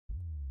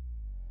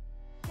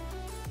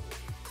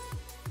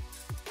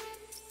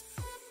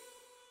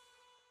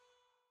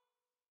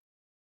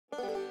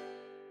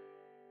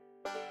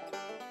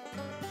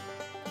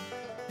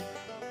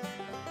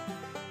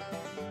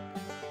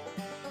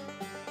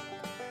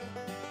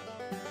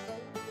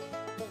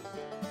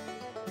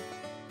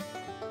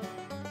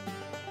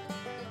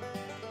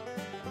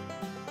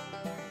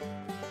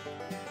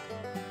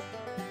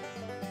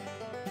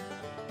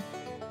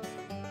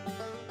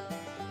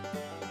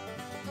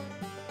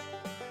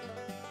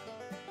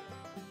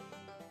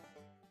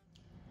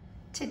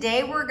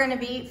Today we're going to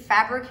be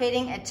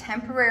fabricating a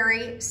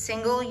temporary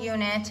single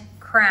unit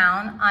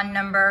crown on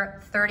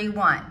number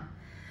 31.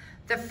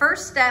 The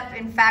first step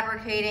in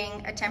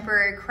fabricating a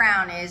temporary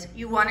crown is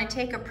you want to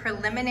take a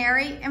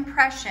preliminary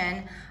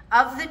impression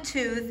of the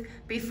tooth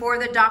before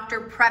the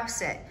doctor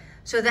preps it,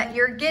 so that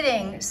you're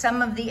getting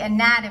some of the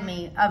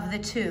anatomy of the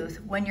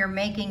tooth when you're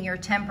making your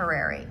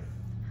temporary.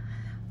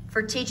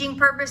 For teaching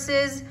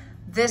purposes,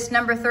 this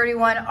number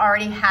 31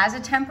 already has a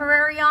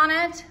temporary on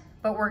it,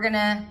 but we're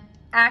gonna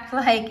act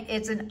like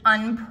it's an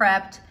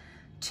unprepped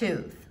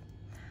tooth.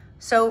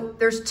 So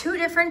there's two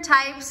different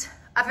types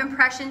of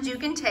impressions you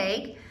can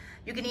take.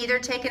 You can either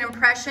take an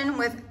impression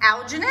with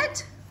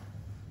Alginate,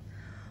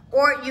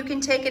 or you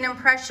can take an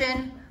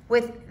impression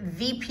with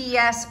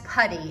VPS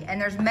putty,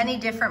 and there's many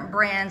different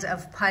brands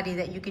of putty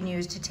that you can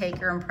use to take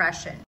your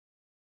impression.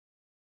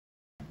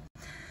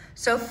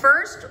 So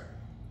first,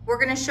 we're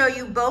gonna show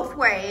you both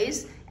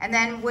ways, and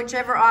then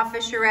whichever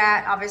office you're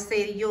at,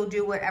 obviously you'll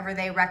do whatever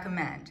they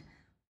recommend.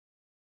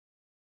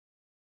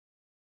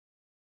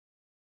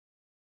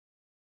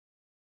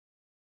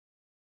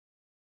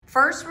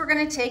 First, we're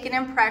gonna take an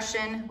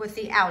impression with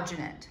the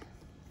Alginate.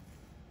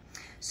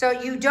 So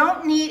you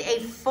don't need a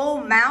full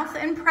mouth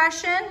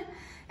impression.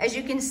 As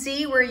you can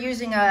see, we're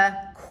using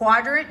a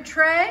quadrant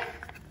tray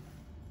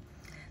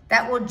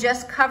that will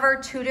just cover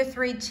 2 to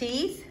 3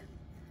 teeth.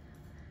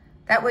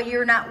 That way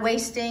you're not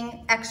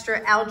wasting extra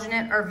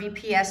Alginate or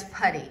VPS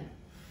putty.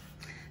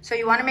 So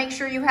you wanna make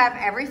sure you have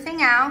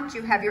everything out.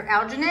 You have your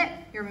Alginate,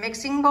 your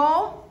mixing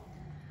bowl,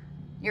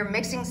 your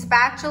mixing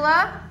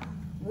spatula.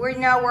 We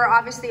know we're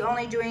obviously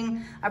only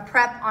doing a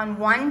prep on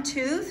one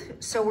tooth,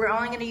 so we're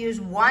only gonna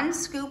use 1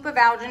 scoop of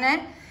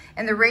Alginate,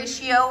 and the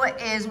ratio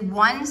is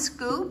 1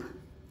 scoop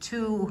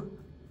to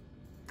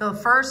the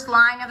first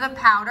line of the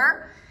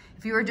powder.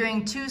 If you were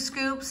doing 2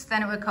 scoops,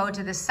 then it would go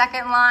to the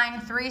second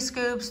line, 3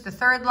 scoops, the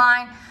third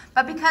line.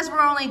 But because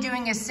we're only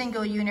doing a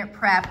single unit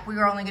prep, we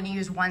are only gonna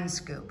use 1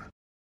 scoop.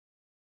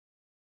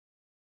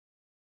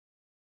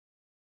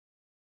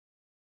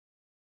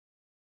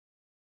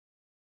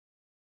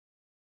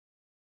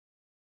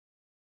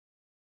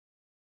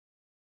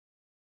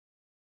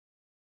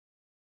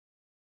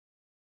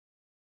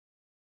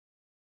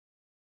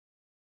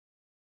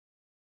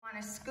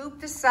 Want to scoop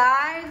the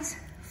sides,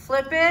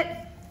 flip it,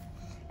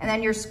 and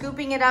then you're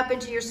scooping it up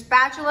into your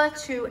spatula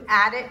to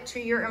add it to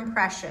your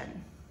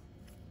impression.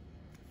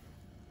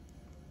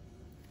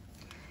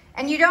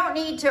 And you don't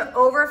need to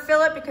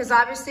overfill it because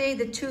obviously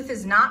the tooth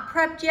is not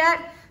prepped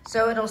yet,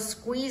 so it'll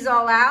squeeze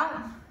all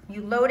out.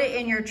 You load it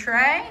in your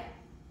tray.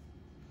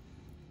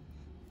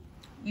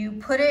 You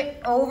put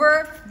it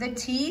over the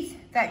teeth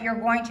that you're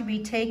going to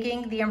be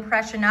taking the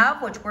impression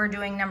of, which we're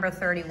doing number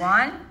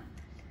 31.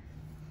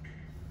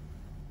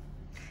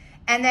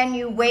 And then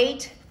you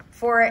wait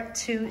for it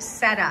to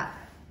set up.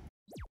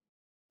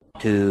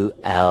 2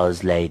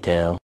 hours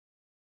later.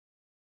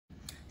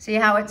 See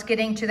how it's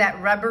getting to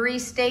that rubbery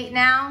state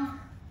now?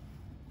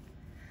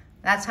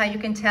 That's how you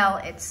can tell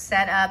it's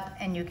set up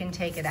and you can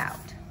take it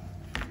out.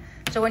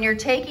 So when you're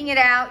taking it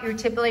out, you're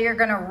typically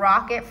gonna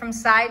rock it from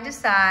side to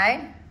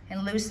side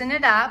and loosen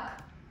it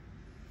up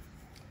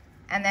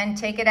and then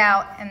take it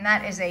out, and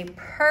that is a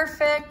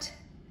perfect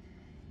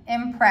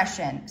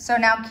impression. So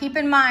now keep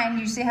in mind,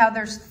 you see how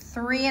there's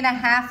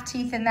 3.5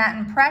 teeth in that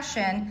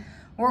impression.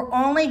 We're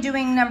only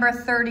doing number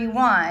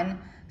 31,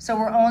 so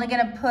we're only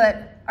gonna put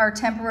our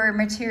temporary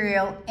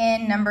material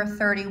in number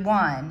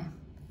 31.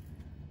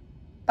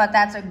 But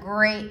that's a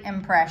great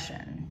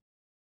impression.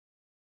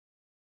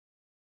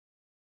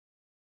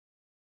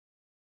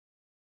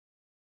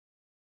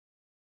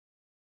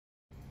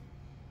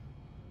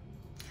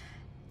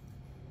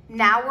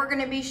 Now we're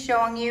gonna be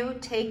showing you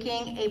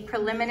taking a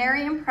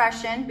preliminary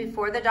impression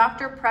before the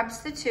doctor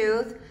preps the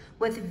tooth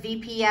with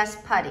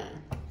VPS putty.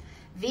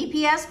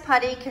 VPS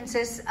putty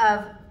consists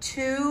of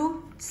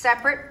 2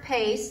 separate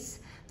pastes.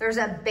 There's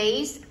a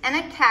base and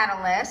a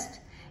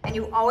catalyst, and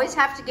you always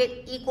have to get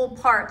equal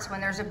parts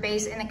when there's a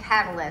base and a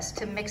catalyst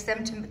to mix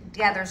them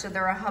together so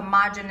they're a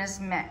homogeneous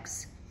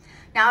mix.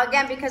 Now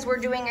again, because we're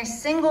doing a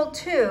single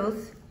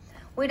tooth,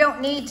 we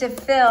don't need to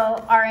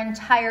fill our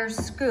entire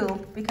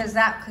scoop because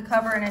that could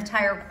cover an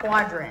entire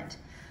quadrant.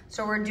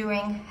 So we're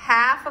doing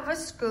half of a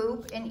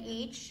scoop in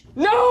each.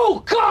 No!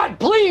 God,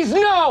 please,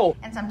 no!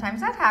 And sometimes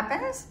that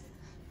happens.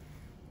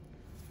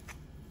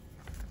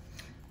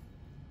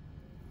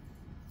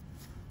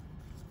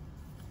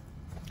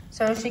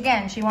 So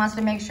she wants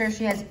to make sure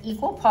she has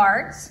equal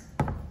parts,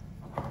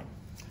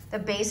 the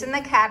base and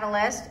the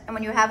catalyst. And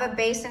when you have a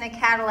base and a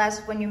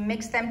catalyst, when you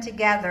mix them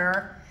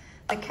together,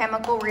 the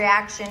chemical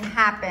reaction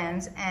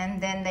happens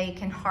and then they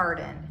can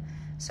harden.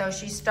 So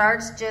she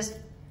starts just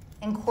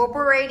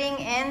incorporating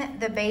in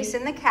the base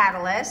and the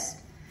catalyst.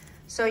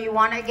 So you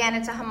want, again,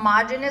 it's a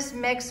homogeneous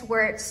mix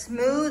where it's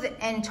smooth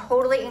and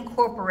totally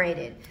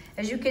incorporated.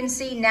 As you can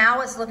see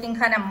now, it's looking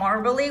kind of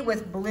marbly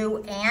with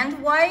blue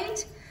and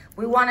white.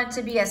 We want it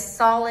to be a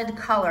solid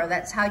color.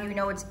 That's how you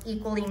know it's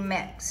equally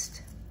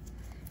mixed.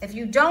 If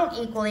you don't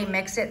equally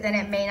mix it, then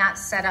it may not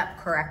set up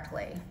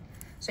correctly.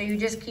 So you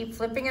just keep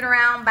flipping it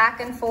around back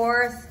and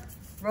forth,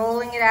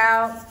 rolling it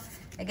out.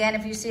 Again,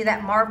 if you see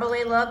that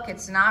marbly look,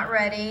 it's not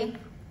ready.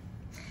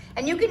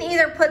 And you can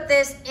either put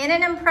this in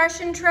an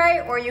impression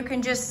tray or you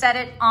can just set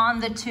it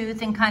on the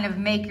tooth and kind of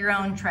make your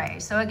own tray.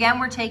 So again,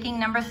 we're taking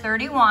number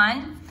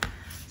 31.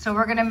 So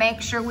we're gonna make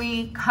sure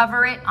we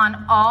cover it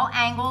on all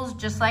angles,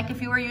 just like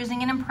if you were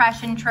using an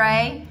impression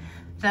tray.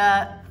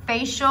 The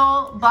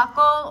facial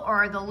buccal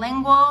or the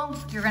lingual,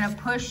 you're gonna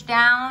push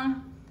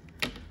down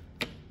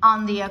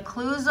on the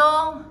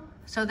occlusal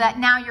so that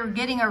now you're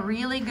getting a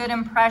really good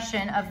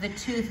impression of the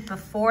tooth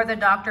before the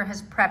doctor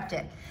has prepped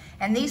it.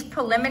 And these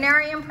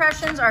preliminary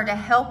impressions are to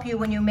help you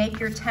when you make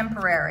your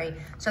temporary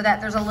so that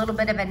there's a little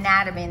bit of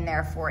anatomy in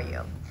there for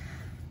you.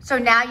 So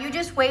now you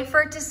just wait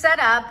for it to set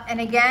up.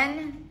 And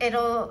again,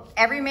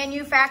 every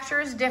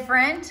manufacturer is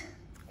different.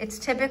 It's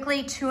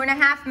typically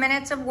 2.5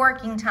 minutes of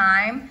working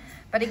time.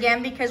 But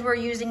again, because we're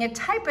using a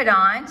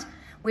typodont,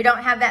 we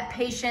don't have that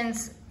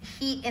patient's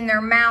heat in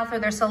their mouth or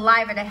their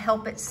saliva to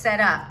help it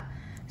set up.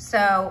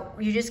 So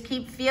you just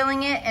keep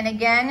feeling it. And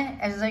again,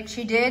 as like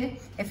she did,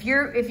 if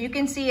you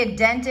can see a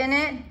dent in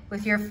it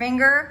with your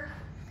finger,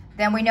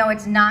 then we know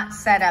it's not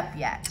set up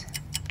yet.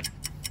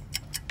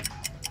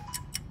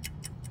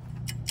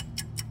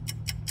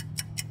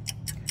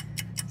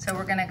 So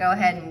we're gonna go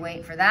ahead and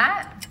wait for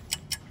that.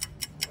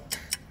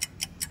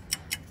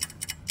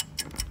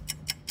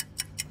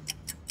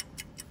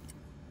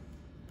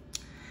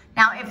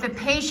 Now, if the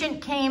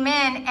patient came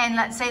in and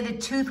let's say the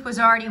tooth was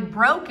already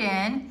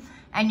broken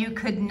and you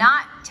could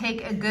not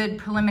take a good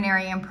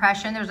preliminary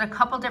impression, there's a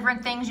couple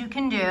different things you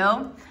can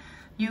do.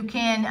 You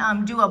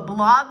can do a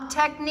blob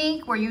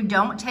technique where you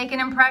don't take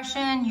an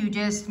impression, you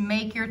just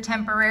make your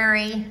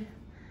temporary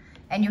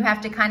and you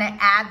have to kind of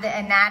add the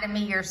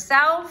anatomy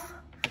yourself.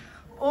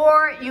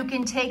 Or you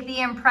can take the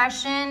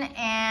impression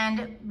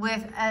and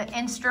with an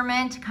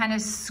instrument kind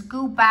of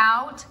scoop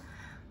out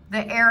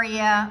the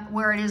area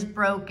where it is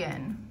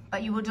broken.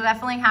 But you will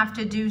definitely have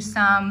to do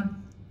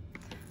some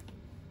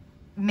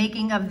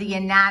making of the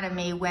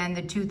anatomy when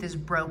the tooth is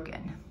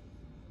broken.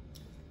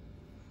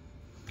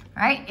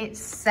 All right, it's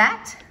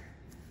set.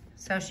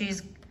 So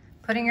she's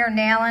putting her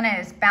nail in it,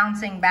 it's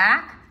bouncing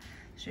back.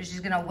 So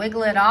she's gonna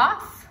wiggle it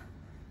off.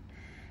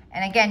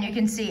 And again, you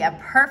can see a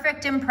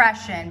perfect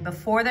impression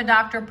before the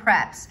doctor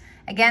preps.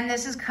 Again,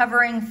 this is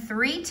covering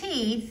 3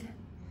 teeth,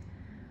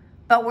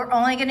 but we're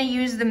only gonna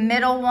use the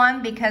middle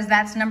one because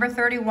that's number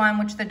 31,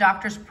 which the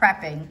doctor's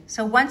prepping.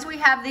 So once we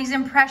have these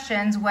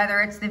impressions,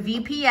 whether it's the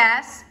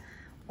VPS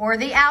or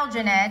the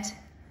Alginate,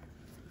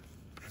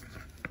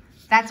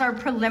 that's our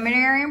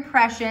preliminary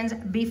impressions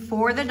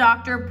before the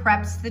doctor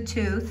preps the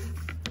tooth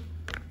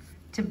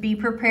to be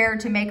prepared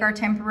to make our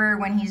temporary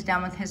when he's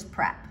done with his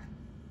prep.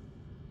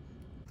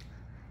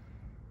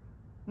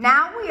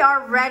 Now we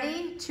are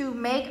ready to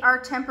make our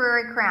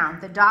temporary crown.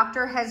 The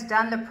doctor has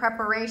done the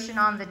preparation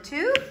on the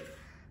tooth.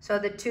 So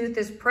the tooth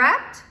is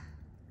prepped.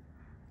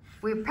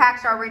 We've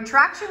packed our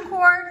retraction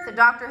cord. The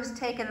doctor has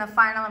taken the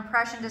final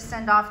impression to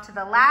send off to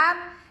the lab.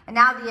 And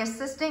now the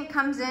assistant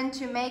comes in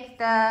to make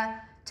the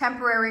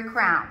temporary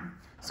crown.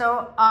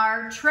 So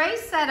our tray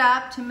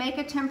setup to make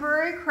a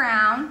temporary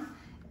crown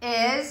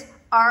is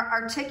our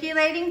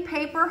articulating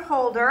paper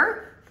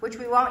holder, which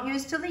we won't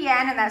use till the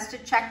end, and that's to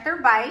check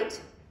their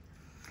bite.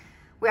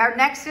 Our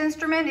next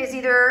instrument is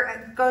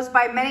goes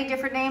by many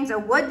different names, a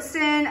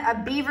Woodson,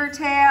 a beaver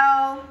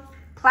tail,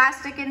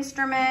 plastic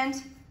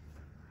instrument.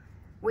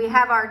 We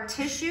have our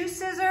tissue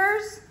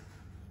scissors.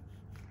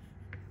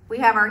 We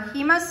have our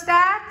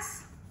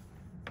hemostats.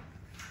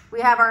 We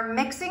have our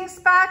mixing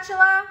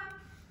spatula,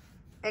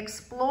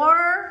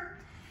 Explorer,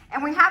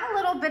 and we have a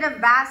little bit of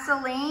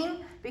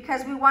Vaseline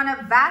because we want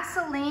to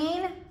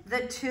Vaseline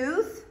the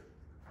tooth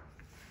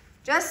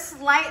just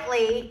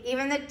slightly,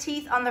 even the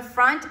teeth on the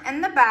front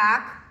and the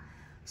back,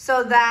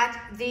 so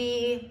that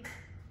the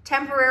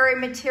temporary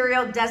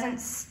material doesn't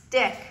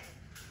stick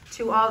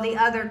to all the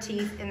other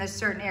teeth in the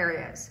certain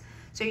areas.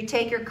 So you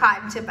take your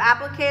cotton tip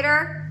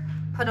applicator,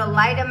 put a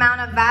light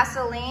amount of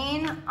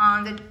Vaseline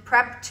on the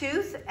prep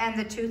tooth and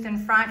the tooth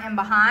in front and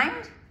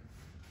behind.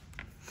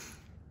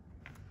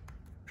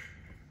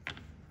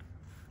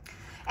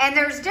 And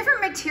there's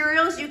different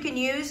materials you can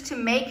use to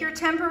make your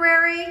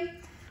temporary.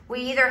 We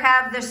either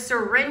have the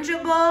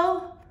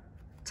syringeable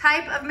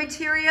type of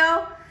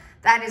material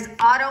that is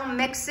auto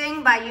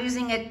mixing by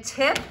using a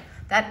tip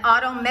that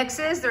auto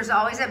mixes. There's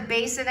always a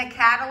base and a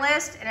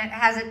catalyst, and it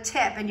has a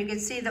tip, and you can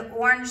see the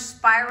orange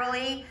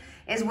spirally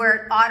is where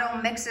it auto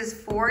mixes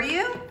for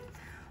you.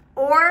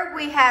 Or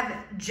we have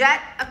Jet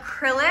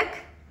Acrylic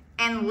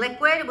and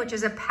liquid, which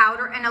is a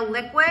powder and a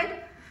liquid.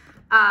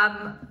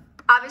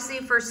 Obviously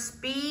for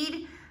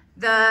speed,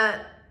 the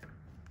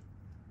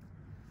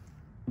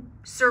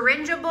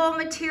syringeable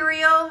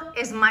material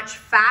is much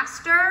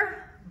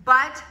faster,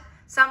 but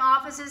some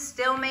offices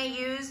still may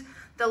use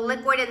the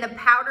liquid and the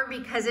powder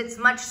because it's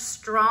much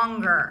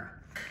stronger.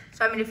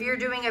 So, I mean, if you're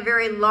doing a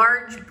very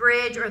large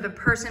bridge or the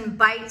person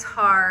bites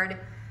hard,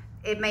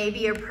 it may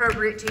be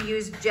appropriate to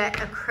use Jet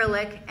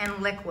Acrylic and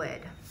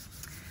liquid.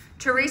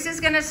 Teresa's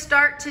gonna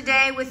start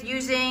today with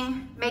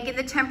making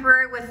the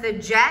temporary with the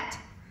jet,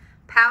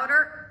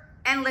 powder,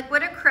 and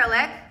liquid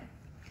acrylic.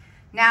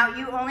 Now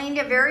you only need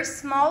a very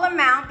small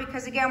amount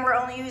because again, we're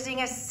only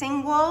using a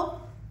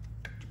single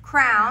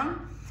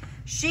crown.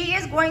 She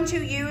is going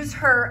to use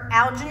her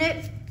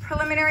Alginate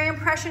preliminary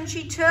impression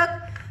she took,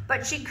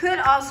 but she could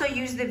also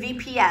use the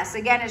VPS.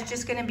 Again, it's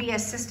just gonna be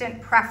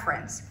assistant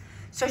preference.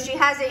 So she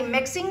has a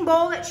mixing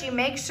bowl that she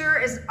makes sure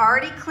is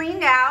already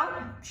cleaned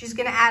out. She's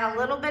gonna add a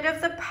little bit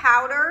of the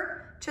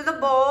powder to the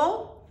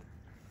bowl.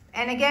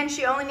 And again,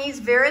 she only needs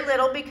very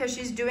little because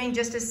she's doing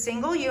just a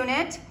single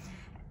unit.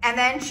 And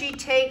then she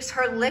takes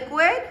her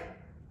liquid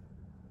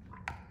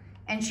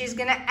and she's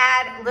gonna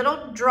add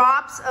little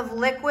drops of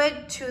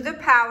liquid to the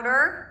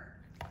powder.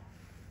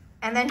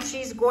 And then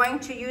she's going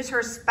to use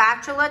her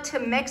spatula to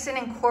mix and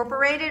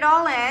incorporate it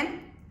all in.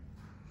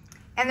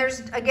 And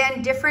there's,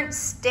 again, different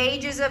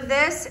stages of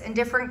this and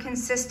different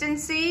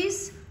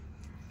consistencies.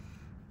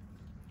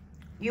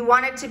 You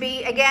want it to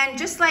be, again,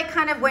 just like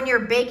kind of when you're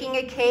baking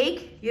a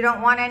cake, you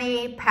don't want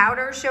any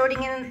powder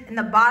showing in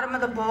the bottom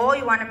of the bowl.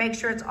 You want to make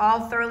sure it's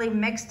all thoroughly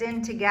mixed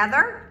in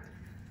together.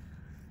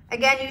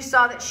 Again, you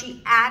saw that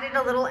she added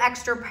a little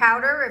extra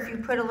powder if you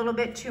put a little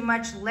bit too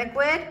much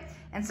liquid.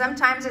 And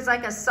sometimes it's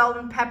like a salt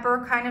and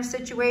pepper kind of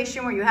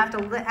situation where you have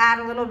to add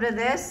a little bit of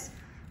this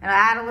and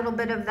add a little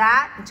bit of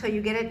that until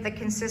you get it the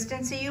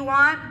consistency you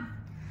want.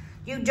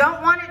 You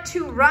don't want it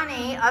too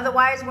runny,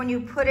 otherwise when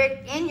you put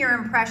it in your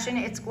impression,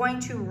 it's going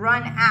to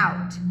run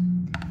out.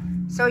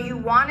 So you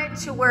want it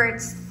to where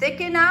it's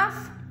thick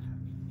enough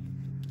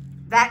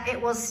that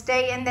it will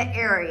stay in the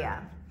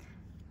area.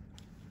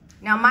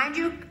 Now mind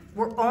you,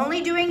 we're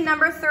only doing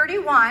number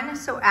 31,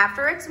 so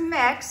after it's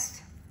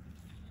mixed,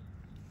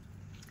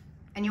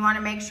 and you want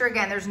to make sure,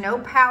 again, there's no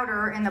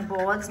powder in the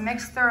bowl, it's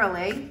mixed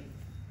thoroughly.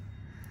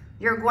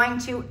 You're going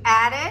to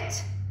add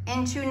it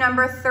into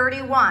number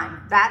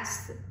 31.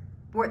 That's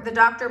what the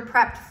doctor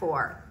prepped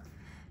for.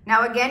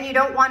 Now again, you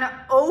don't want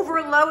to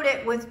overload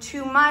it with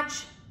too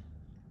much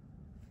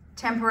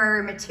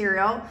temporary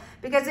material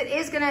because it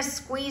is going to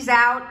squeeze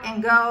out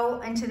and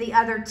go into the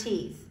other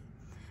teeth.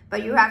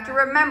 But you have to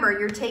remember,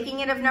 you're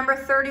taking it of number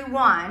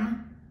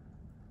 31.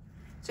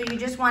 So you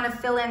just want to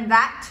fill in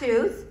that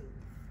tooth.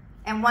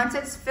 And once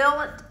it's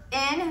filled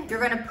in, you're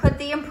going to put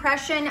the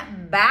impression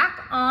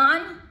back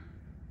on.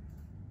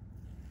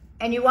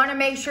 And you want to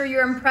make sure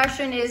your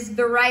impression is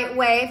the right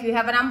way. If you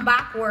have it on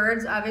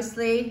backwards,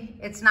 obviously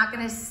it's not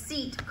going to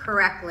seat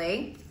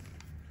correctly.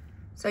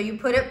 So you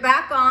put it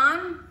back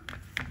on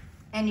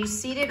and you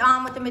seat it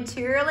on with the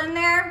material in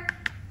there.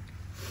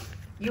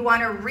 You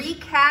want to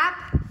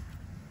recap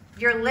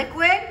your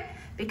liquid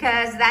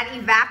because that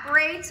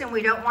evaporates and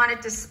we don't want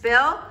it to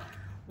spill.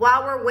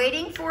 While we're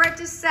waiting for it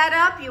to set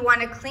up, you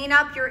want to clean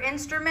up your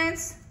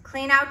instruments,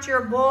 clean out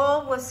your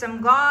bowl with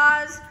some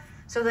gauze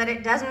so that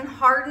it doesn't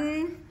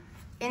harden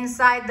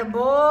inside the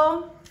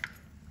bowl.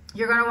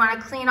 You're going to want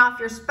to clean off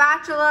your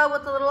spatula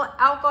with a little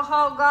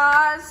alcohol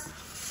gauze.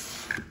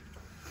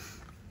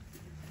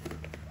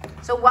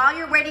 So while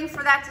you're waiting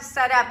for that to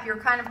set up, you're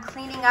kind of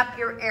cleaning up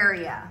your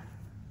area.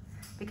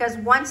 Because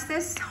once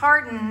this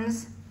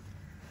hardens,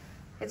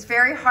 it's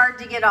very hard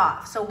to get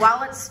off. So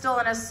while it's still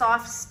in a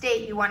soft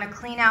state, you want to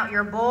clean out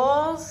your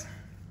bowls,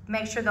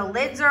 make sure the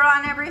lids are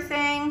on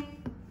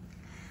everything.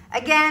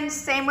 Again,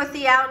 same with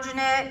the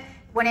alginate.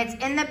 When it's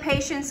in the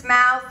patient's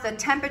mouth, the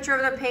temperature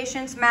of the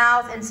patient's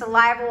mouth and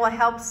saliva will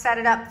help set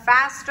it up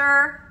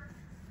faster.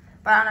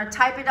 But on a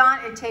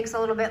Typodont, it takes a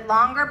little bit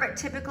longer, but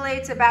typically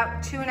it's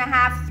about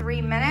 2.5 to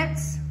 3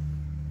 minutes.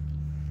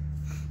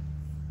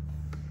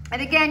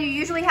 And again, you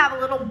usually have a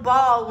little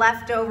ball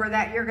left over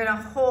that you're gonna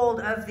hold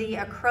of the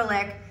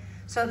acrylic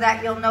so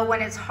that you'll know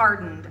when it's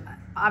hardened.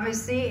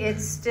 Obviously,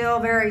 it's still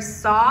very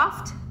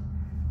soft.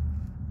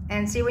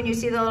 And see, when you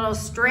see the little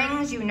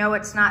strings, you know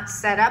it's not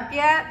set up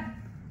yet.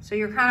 So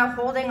you're kind of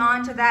holding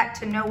on to that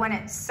to know when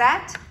it's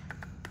set.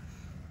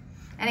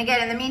 And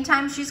again, in the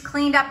meantime, she's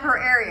cleaned up her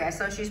area.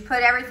 So she's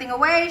put everything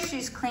away.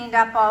 She's cleaned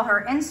up all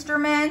her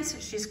instruments.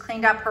 She's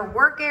cleaned up her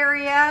work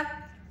area.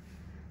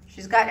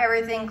 She's got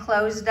everything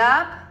closed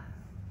up.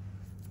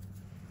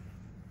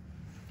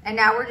 And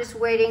now we're just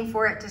waiting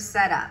for it to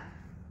set up.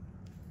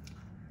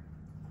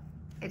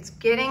 It's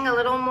getting a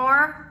little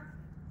more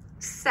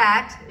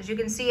set. As you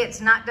can see, it's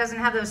not, doesn't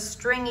have those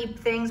stringy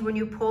things when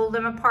you pull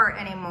them apart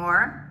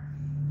anymore.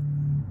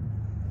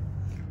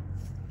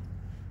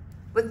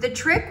 With the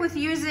trick with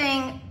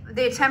using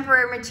the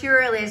temporary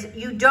material is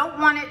you don't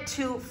want it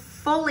to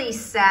fully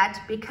set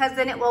because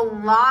then it will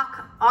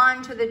lock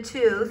onto the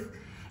tooth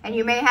and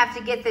you may have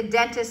to get the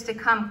dentist to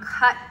come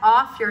cut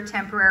off your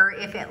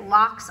temporary if it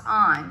locks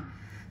on.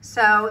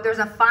 So there's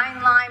a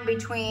fine line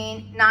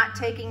between not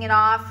taking it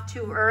off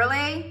too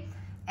early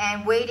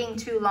and waiting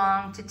too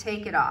long to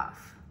take it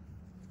off.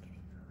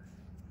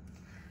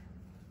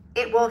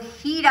 It will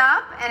heat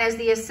up, and as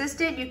the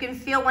assistant, you can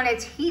feel when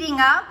it's heating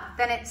up,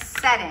 then it's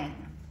setting.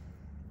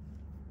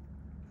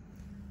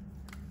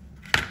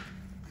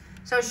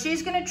 So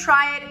she's gonna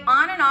try it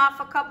on and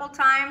off a couple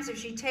times. If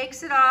she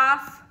takes it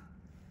off,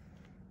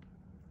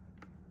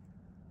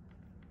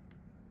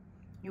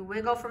 You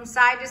wiggle from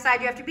side to side.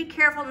 You have to be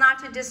careful not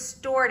to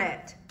distort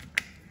it.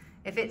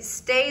 If it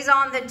stays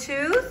on the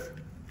tooth,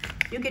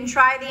 you can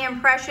try the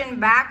impression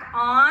back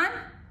on.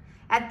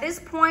 At this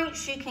point,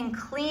 she can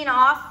clean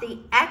off the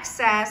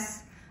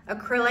excess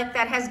acrylic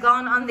that has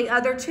gone on the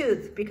other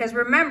tooth, because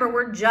remember,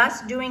 we're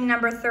just doing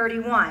number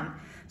 31.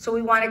 So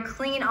we want to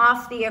clean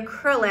off the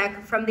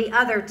acrylic from the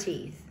other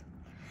teeth.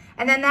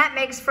 And then that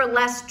makes for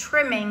less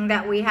trimming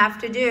that we have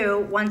to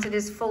do once it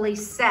is fully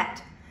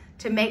set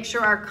to make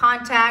sure our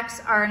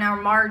contacts and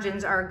our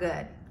margins are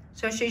good.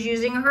 So she's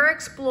using her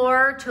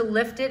Explorer to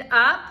lift it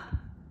up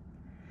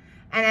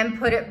and then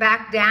put it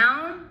back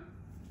down.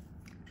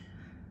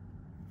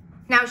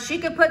 Now she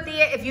could put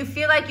if you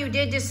feel like you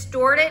did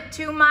distort it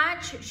too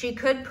much, she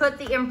could put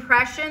the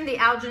impression, the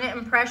alginate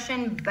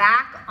impression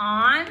back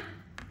on.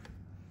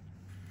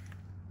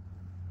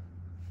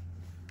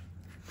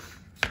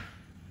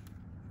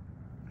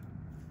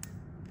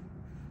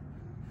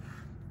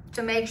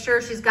 To make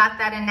sure she's got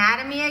that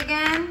anatomy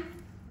again.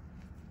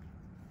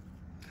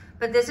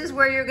 But this is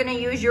where you're gonna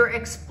use your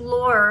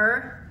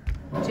Explorer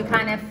to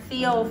kind of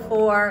feel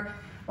for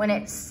when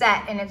it's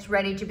set and it's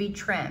ready to be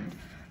trimmed.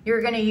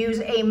 You're gonna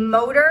use a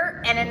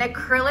motor and an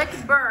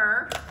acrylic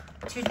burr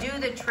to do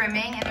the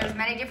trimming, and there's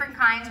many different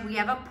kinds. We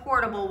have a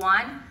portable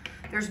one.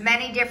 There's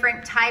many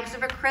different types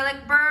of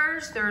acrylic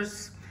burrs.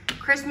 There's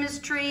Christmas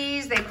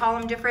trees, they call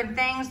them different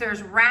things.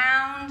 There's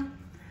round,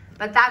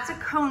 but that's a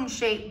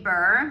cone-shaped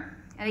burr.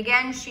 And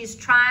again, she's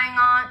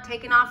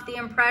taking off the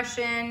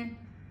impression,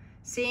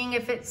 seeing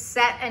if it's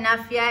set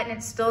enough yet, and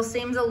it still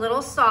seems a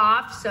little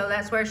soft, so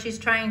that's where she's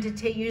trying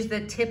to use the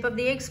tip of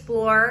the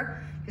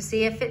Explorer to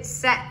see if it's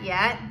set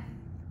yet.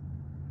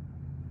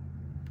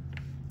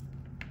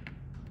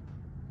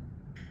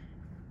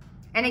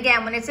 And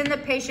again, when it's in the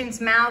patient's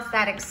mouth,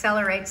 that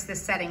accelerates the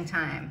setting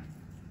time.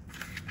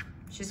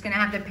 She's gonna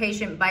have the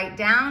patient bite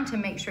down to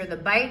make sure the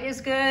bite is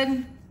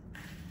good.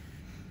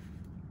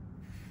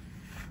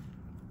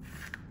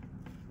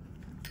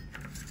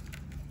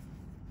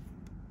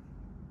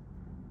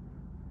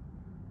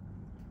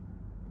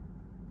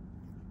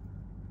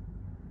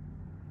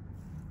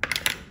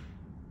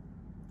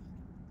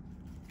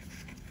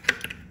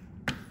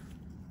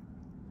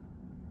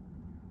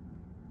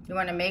 You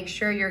want to make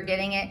sure you're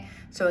getting it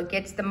so it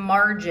gets the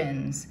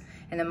margins,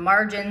 and the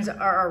margins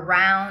are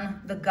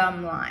around the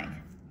gum line,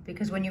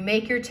 because when you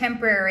make your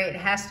temporary, it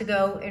has to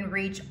go and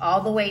reach all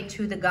the way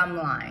to the gum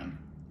line.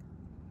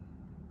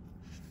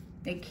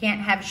 It can't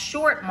have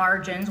short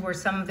margins where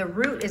some of the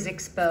root is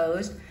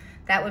exposed.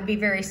 That would be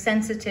very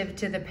sensitive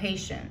to the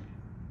patient.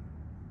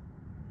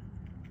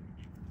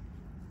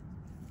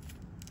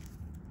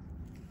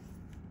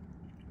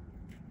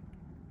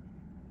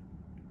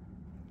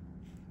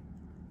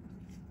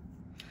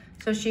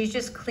 So she's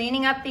just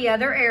cleaning up the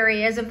other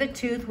areas of the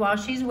tooth while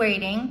she's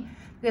waiting,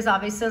 because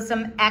obviously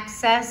some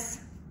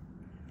excess,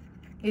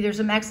 either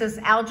some excess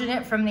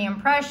alginate from the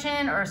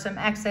impression or some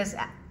excess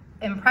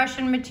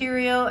impression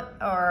material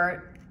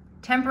or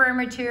temporary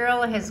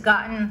material has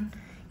gotten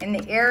in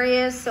the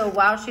areas. So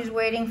while she's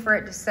waiting for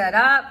it to set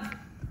up,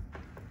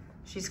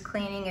 she's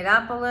cleaning it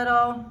up a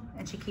little,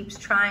 and she keeps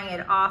trying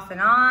it off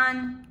and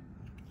on.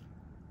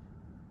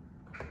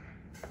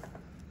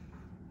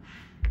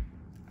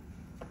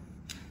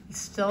 It's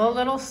still a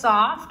little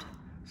soft,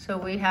 so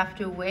we have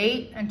to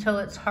wait until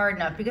it's hard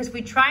enough, because if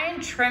we try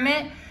and trim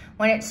it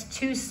when it's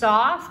too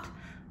soft,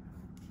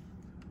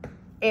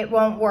 it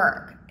won't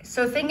work.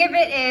 So think of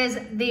it as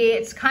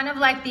it's kind of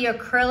like the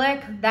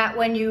acrylic that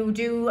when you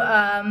do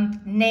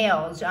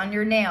nails, on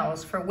your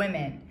nails for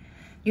women.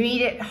 You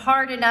need it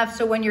hard enough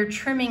so when you're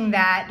trimming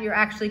that, you're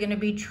actually gonna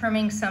be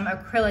trimming some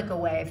acrylic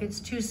away. If it's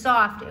too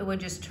soft, it would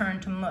just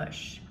turn to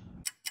mush.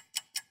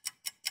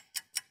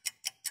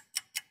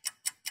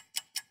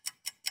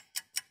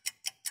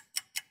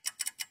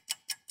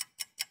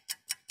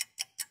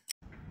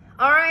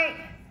 All right,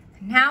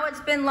 now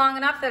it's been long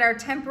enough that our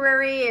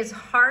temporary is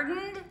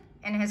hardened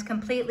and has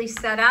completely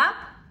set up.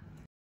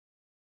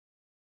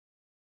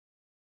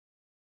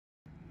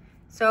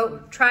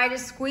 So try to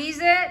squeeze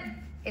it.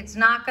 It's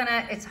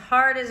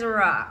hard as a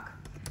rock.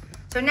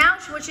 So now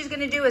what she's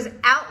gonna do is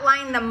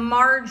outline the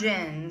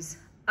margins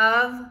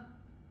of,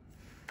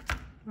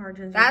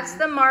 that's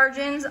the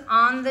margins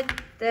on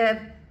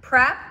the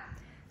prep.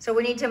 So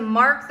we need to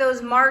mark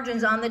those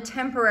margins on the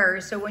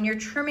temporary. So when you're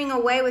trimming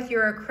away with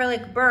your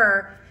acrylic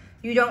burr,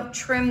 you don't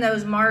trim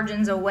those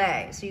margins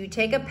away. So you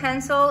take a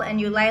pencil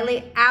and you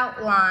lightly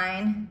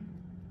outline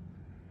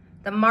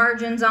the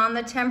margins on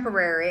the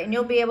temporary, and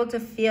you'll be able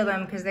to feel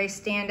them because they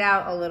stand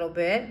out a little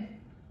bit.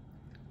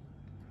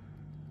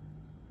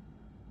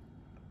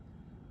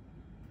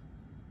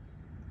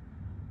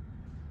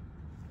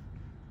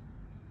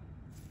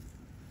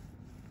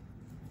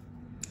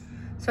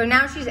 So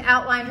now she's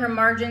outlined her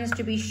margins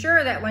to be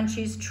sure that when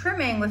she's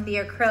trimming with the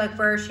acrylic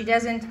burr, she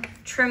doesn't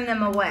trim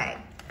them away.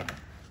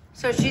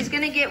 So she's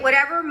gonna get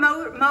whatever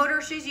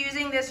motor she's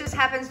using. This just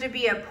happens to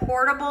be a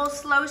portable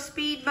slow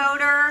speed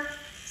motor.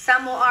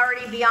 Some will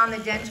already be on the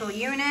dental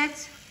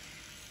unit.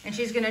 And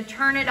she's gonna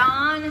turn it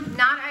on,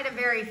 not at a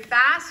very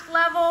fast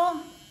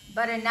level,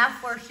 but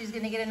enough where she's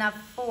gonna get enough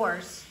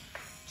force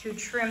to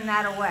trim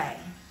that away.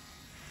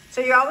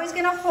 So you're always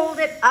gonna hold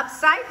it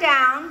upside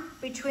down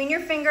between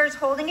your fingers,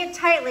 holding it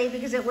tightly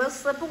because it will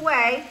slip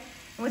away.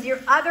 And with your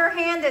other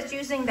hand that's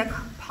using the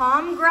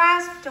palm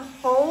grasp to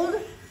hold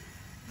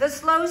the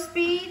slow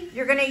speed,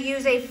 you're gonna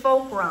use a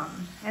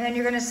fulcrum. And then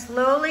you're gonna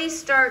slowly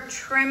start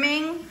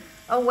trimming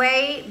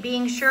away,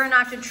 being sure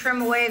not to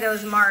trim away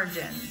those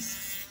margins.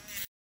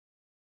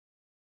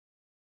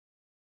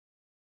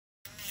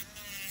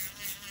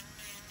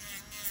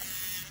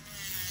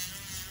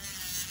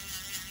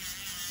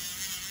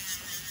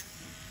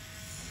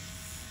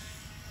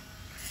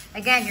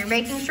 Again, you're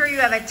making sure you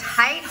have a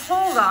tight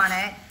hold on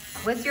it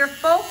with your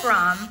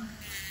fulcrum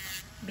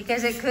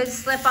because it could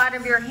slip out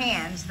of your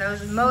hands.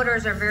 Those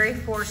motors are very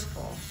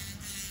forceful.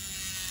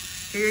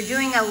 So you're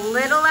doing a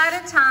little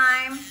at a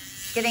time,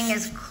 getting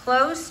as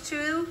close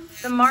to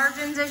the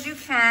margins as you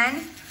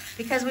can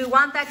because we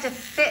want that to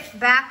fit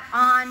back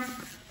on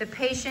the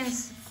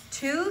patient's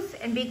tooth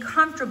and be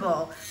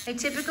comfortable. They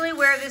typically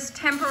wear this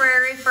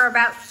temporary for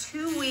about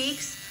 2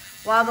 weeks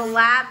while the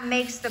lab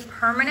makes the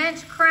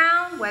permanent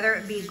crown, whether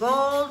it be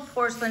gold,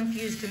 porcelain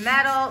fused to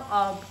metal,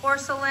 all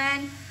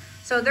porcelain.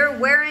 So they're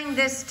wearing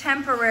this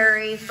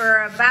temporary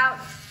for about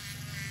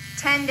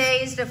 10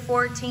 days to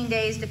 14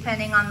 days,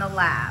 depending on the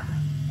lab.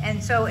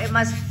 And so it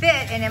must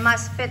fit, and it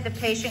must fit the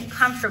patient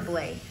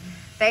comfortably.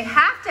 They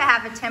have to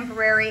have a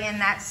temporary in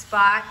that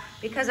spot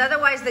because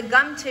otherwise the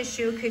gum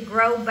tissue could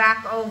grow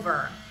back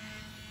over.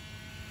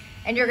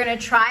 And you're gonna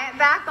try it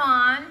back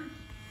on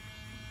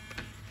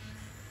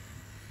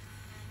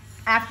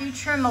after you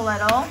trim a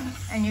little,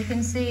 and you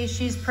can see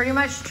she's pretty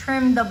much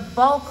trimmed the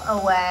bulk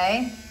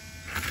away.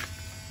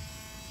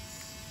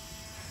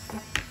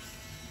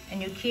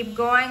 And you keep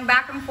going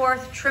back and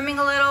forth, trimming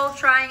a little,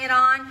 trying it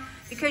on,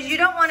 because you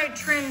don't want to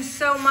trim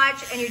so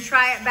much and you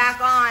try it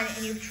back on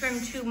and you've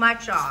trimmed too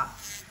much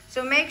off.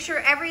 So make sure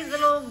every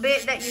little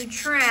bit that you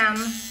trim,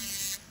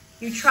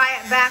 you try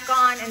it back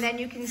on, and then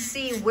you can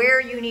see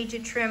where you need to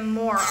trim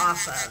more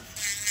off of.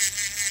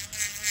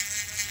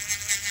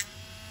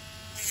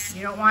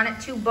 You don't want it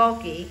too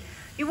bulky.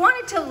 You want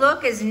it to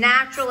look as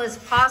natural as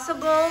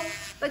possible,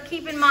 but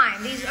keep in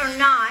mind, these are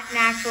not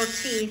natural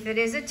teeth. It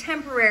is a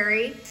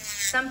temporary.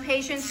 Some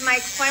patients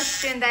might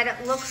question that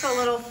it looks a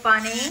little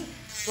funny.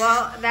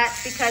 Well,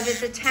 that's because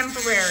it's a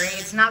temporary.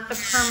 It's not the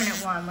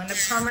permanent one. When the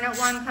permanent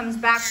one comes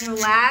back from the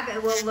lab,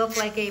 it will look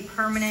like a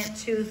permanent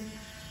tooth,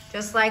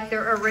 just like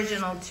their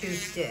original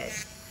tooth did.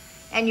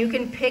 And you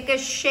can pick a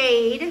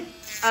shade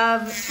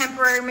of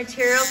temporary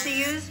material to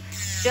use,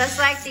 just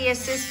like the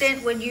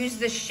assistant would use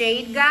the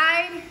shade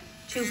guide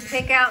to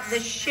pick out the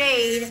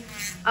shade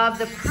of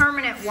the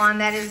permanent one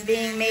that is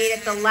being made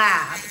at the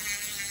lab.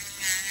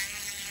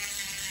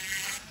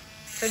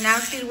 So now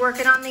she's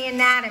working on the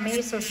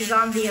anatomy, so she's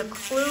on the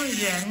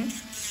occlusion,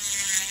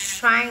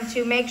 trying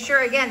to make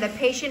sure, again, the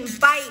patient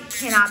bite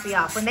cannot be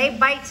off. When they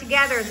bite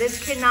together,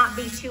 this cannot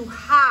be too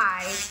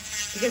high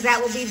because that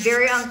will be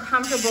very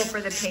uncomfortable for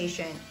the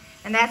patient.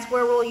 And that's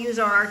where we'll use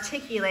our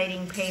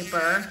articulating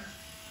paper.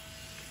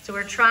 So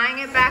we're trying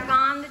it back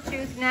on the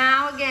tooth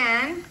now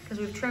again, because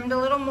we've trimmed a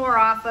little more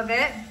off of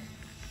it.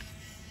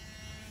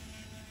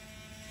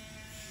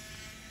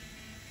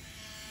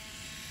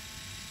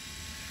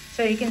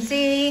 So you can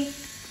see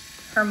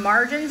her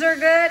margins are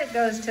good. It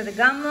goes to the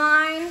gum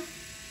line.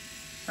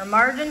 Her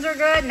margins are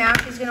good. Now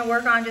she's gonna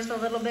work on just a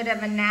little bit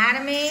of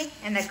anatomy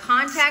and the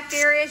contact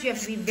areas. You have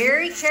to be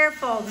very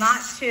careful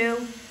not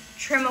to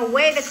trim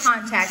away the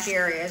contact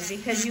areas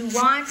because you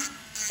want,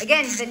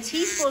 again, the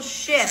teeth will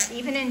shift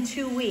even in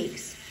 2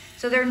 weeks.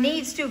 So there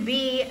needs to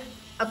be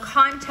a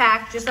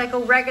contact, just like a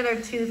regular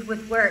tooth,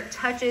 with where it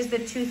touches the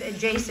tooth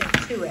adjacent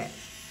to it.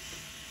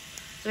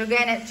 So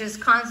again, it's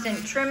just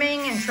constant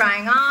trimming and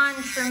trying on,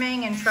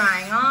 trimming and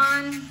trying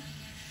on.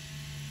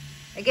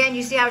 Again,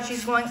 you see how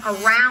she's going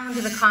around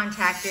the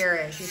contact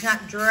area. She's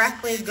not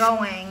directly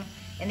going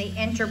in the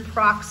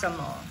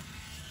interproximal.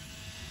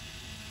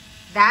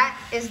 That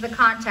is the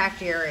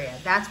contact area.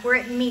 That's where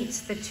it meets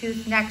the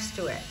tooth next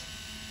to it.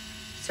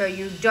 So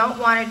you don't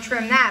want to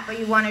trim that, but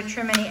you want to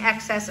trim any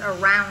excess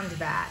around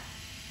that.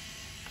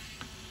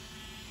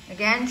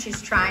 Again,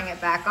 she's trying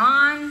it back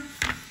on.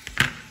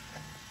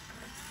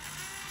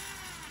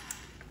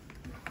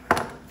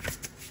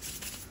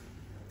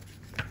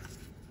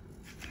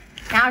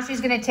 Now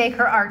she's going to take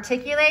her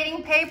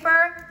articulating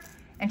paper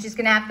and she's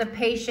going to have the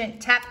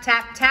patient tap,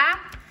 tap,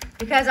 tap,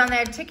 because on the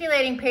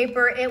articulating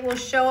paper, it will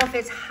show if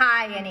it's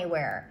high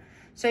anywhere.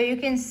 So you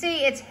can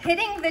see it's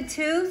hitting the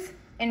tooth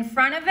in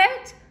front of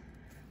it,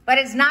 but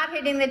it's not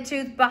hitting the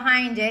tooth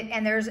behind it,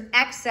 and there's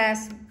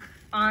excess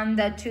on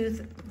the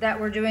tooth that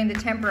we're doing the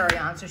temporary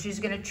on. So she's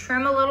going to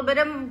trim a little bit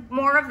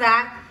more of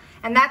that,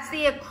 and that's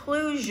the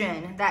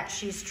occlusion that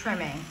she's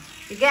trimming.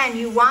 Again,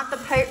 you want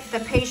the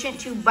patient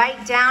to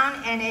bite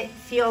down and it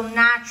feel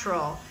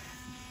natural.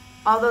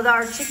 Although the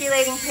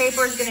articulating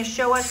paper is going to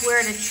show us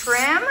where to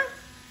trim,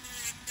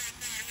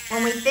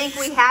 When we think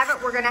we have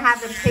it, we're gonna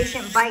have the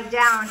patient bite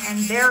down and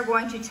they're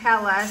going to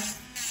tell us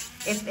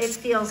if it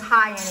feels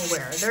high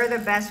anywhere. They're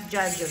the best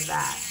judge of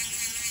that.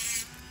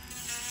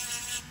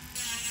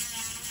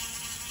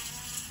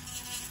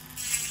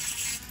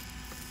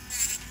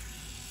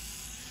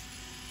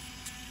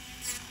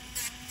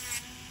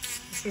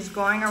 She's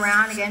going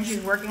around, again, she's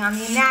working on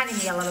the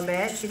anatomy a little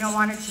bit. You don't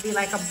want it to be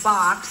like a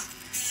box.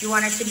 You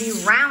want it to be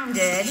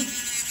rounded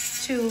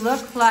to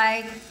look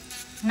like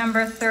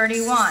number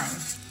 31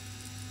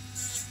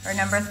 or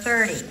number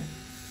 30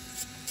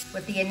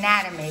 with the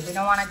anatomy. We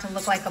don't want it to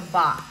look like a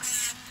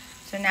box.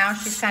 So now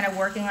she's kind of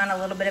working on a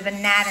little bit of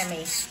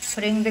anatomy,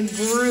 putting the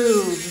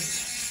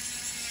grooves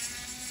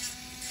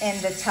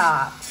in the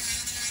top.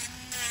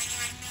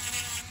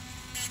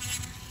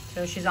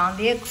 So she's on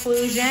the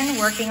occlusion,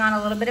 working on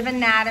a little bit of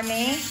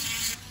anatomy,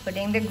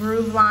 putting the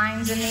groove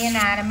lines in the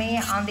anatomy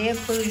on the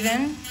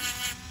occlusion.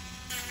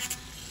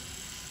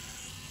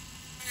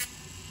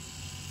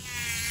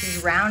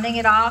 She's rounding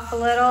it off a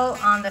little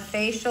on the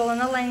facial and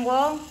the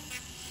lingual.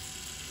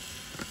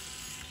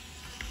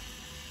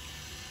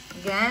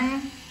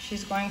 Again,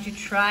 she's going to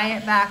try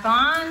it back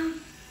on.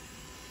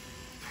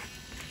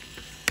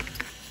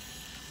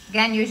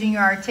 Again, using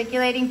your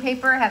articulating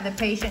paper, have the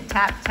patient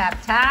tap,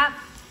 tap, tap.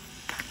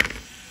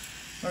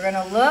 We're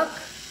gonna look.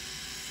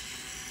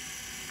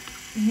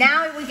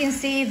 Now we can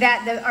see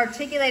that the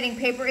articulating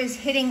paper is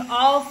hitting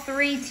all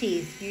 3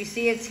 teeth. You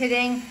see it's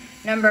hitting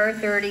number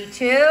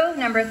 32,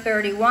 number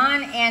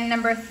 31, and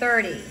number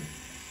 30.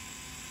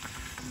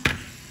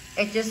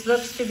 It just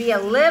looks to be a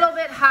little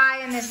bit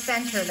high in the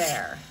center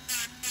there.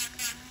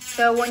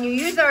 So when you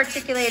use the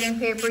articulating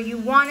paper, you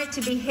want it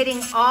to be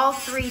hitting all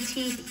 3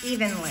 teeth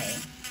evenly.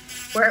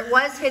 Where it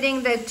was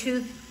hitting the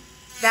tooth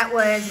that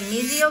was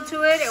mesial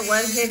to it, it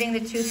was hitting the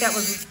tooth that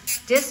was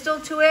distal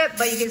to it,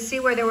 but you can see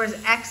where there was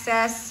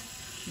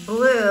excess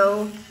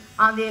blue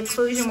on the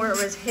occlusion where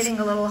it was hitting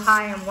a little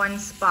high in one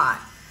spot.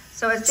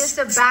 So it's just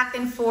a back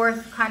and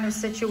forth kind of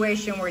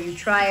situation where you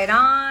try it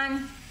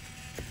on,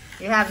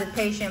 you have the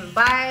patient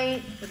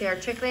bite with the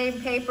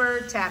articulating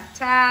paper, tap,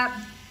 tap.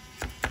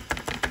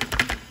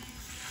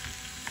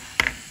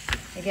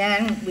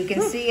 Again, we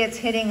can see it's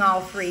hitting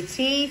all 3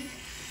 teeth.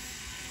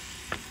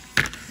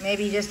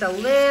 Maybe just a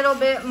little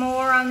bit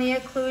more on the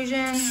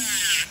occlusion.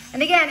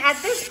 And again, at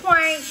this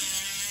point,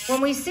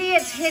 when we see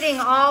it's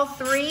hitting all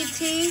 3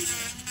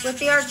 teeth with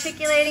the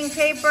articulating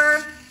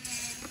paper,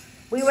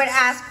 we would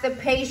ask the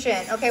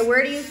patient, okay,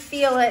 where do you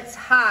feel it's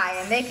high?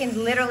 And they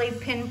can literally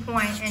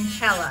pinpoint and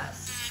tell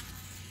us.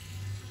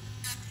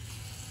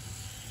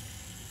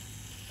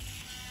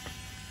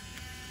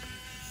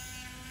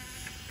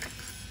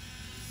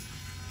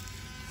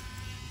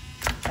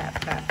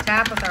 Tap, tap,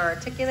 tap with our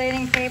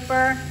articulating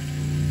paper.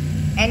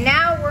 And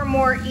now we're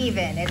more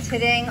even. It's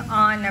hitting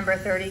on number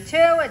 32,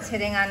 it's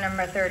hitting on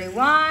number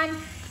 31,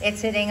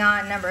 it's hitting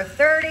on number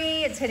 30,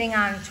 it's hitting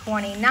on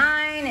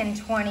 29 and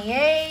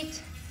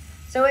 28.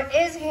 So it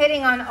is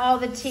hitting on all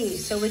the teeth.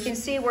 So we can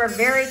see we're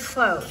very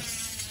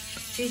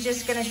close. She's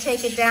just gonna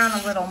take it down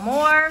a little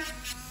more.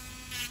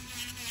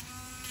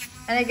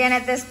 And again,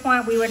 at this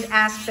point, we would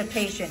ask the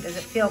patient, does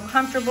it feel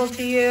comfortable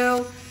to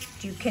you?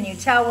 Can you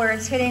tell where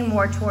it's hitting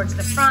more towards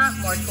the front,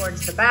 more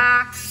towards the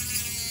back?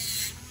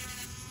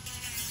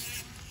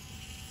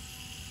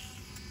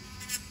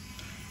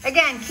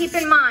 Again, keep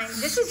in mind,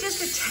 this is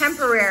just a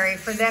temporary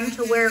for them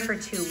to wear for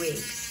 2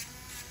 weeks.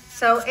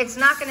 So it's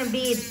not gonna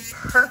be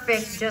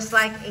perfect just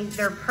like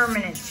their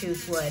permanent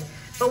tooth would.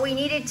 But we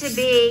need it to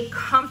be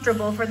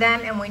comfortable for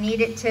them and we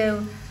need it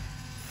to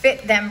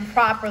fit them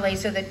properly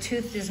so the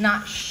tooth does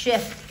not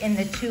shift in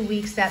the 2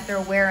 weeks that they're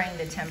wearing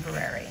the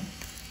temporary.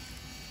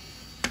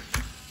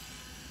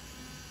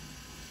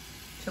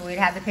 So we'd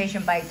have the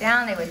patient bite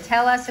down. They would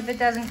tell us if it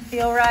doesn't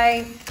feel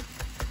right.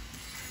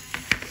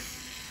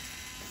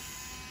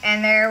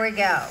 And there we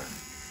go.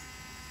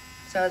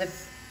 So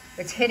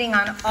it's hitting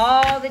on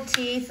all the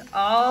teeth,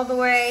 all the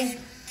way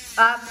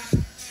up,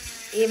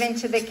 even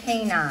to the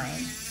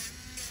canine.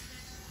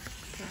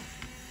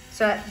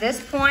 So at this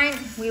point,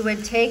 we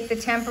would take the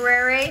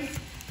temporary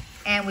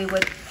and we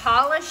would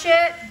polish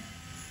it.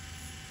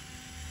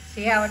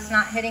 See how it's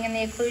not hitting in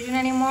the occlusion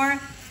anymore?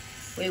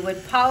 We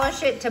would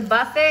polish it to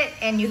buff it,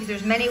 and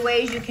there's many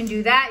ways you can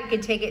do that. You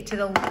can take it to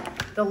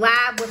the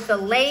lab with the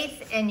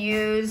lathe and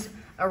use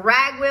a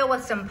rag wheel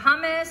with some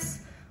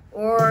pumice,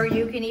 or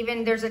you can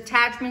even, there's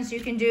attachments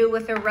you can do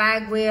with a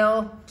rag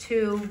wheel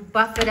to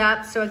buff it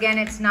up. So again,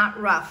 it's not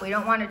rough. We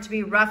don't want it to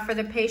be rough for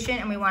the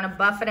patient and we want to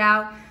buff it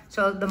out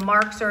so the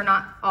marks are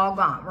not all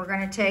gone. We're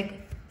going to take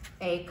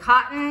a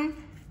cotton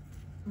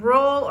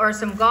roll or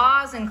some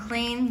gauze and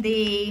clean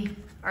the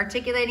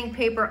articulating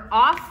paper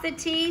off the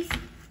teeth.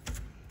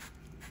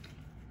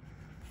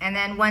 And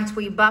then once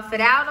we buff it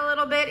out a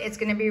little bit, it's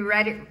going to be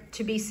ready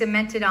to be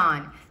cemented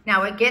on.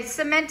 Now it gets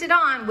cemented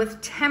on with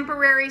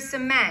temporary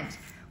cement.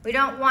 We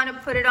don't want to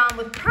put it on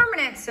with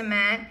permanent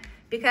cement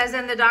because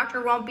then the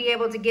doctor won't be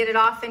able to get it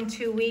off in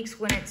 2 weeks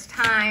when it's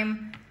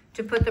time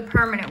to put the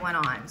permanent one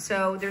on.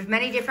 So there's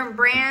many different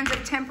brands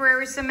of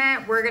temporary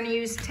cement. We're going to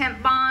use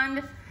Temp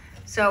Bond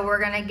So we're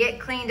gonna get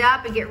cleaned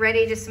up and get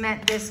ready to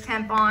cement this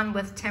temp on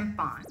with temp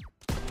bond.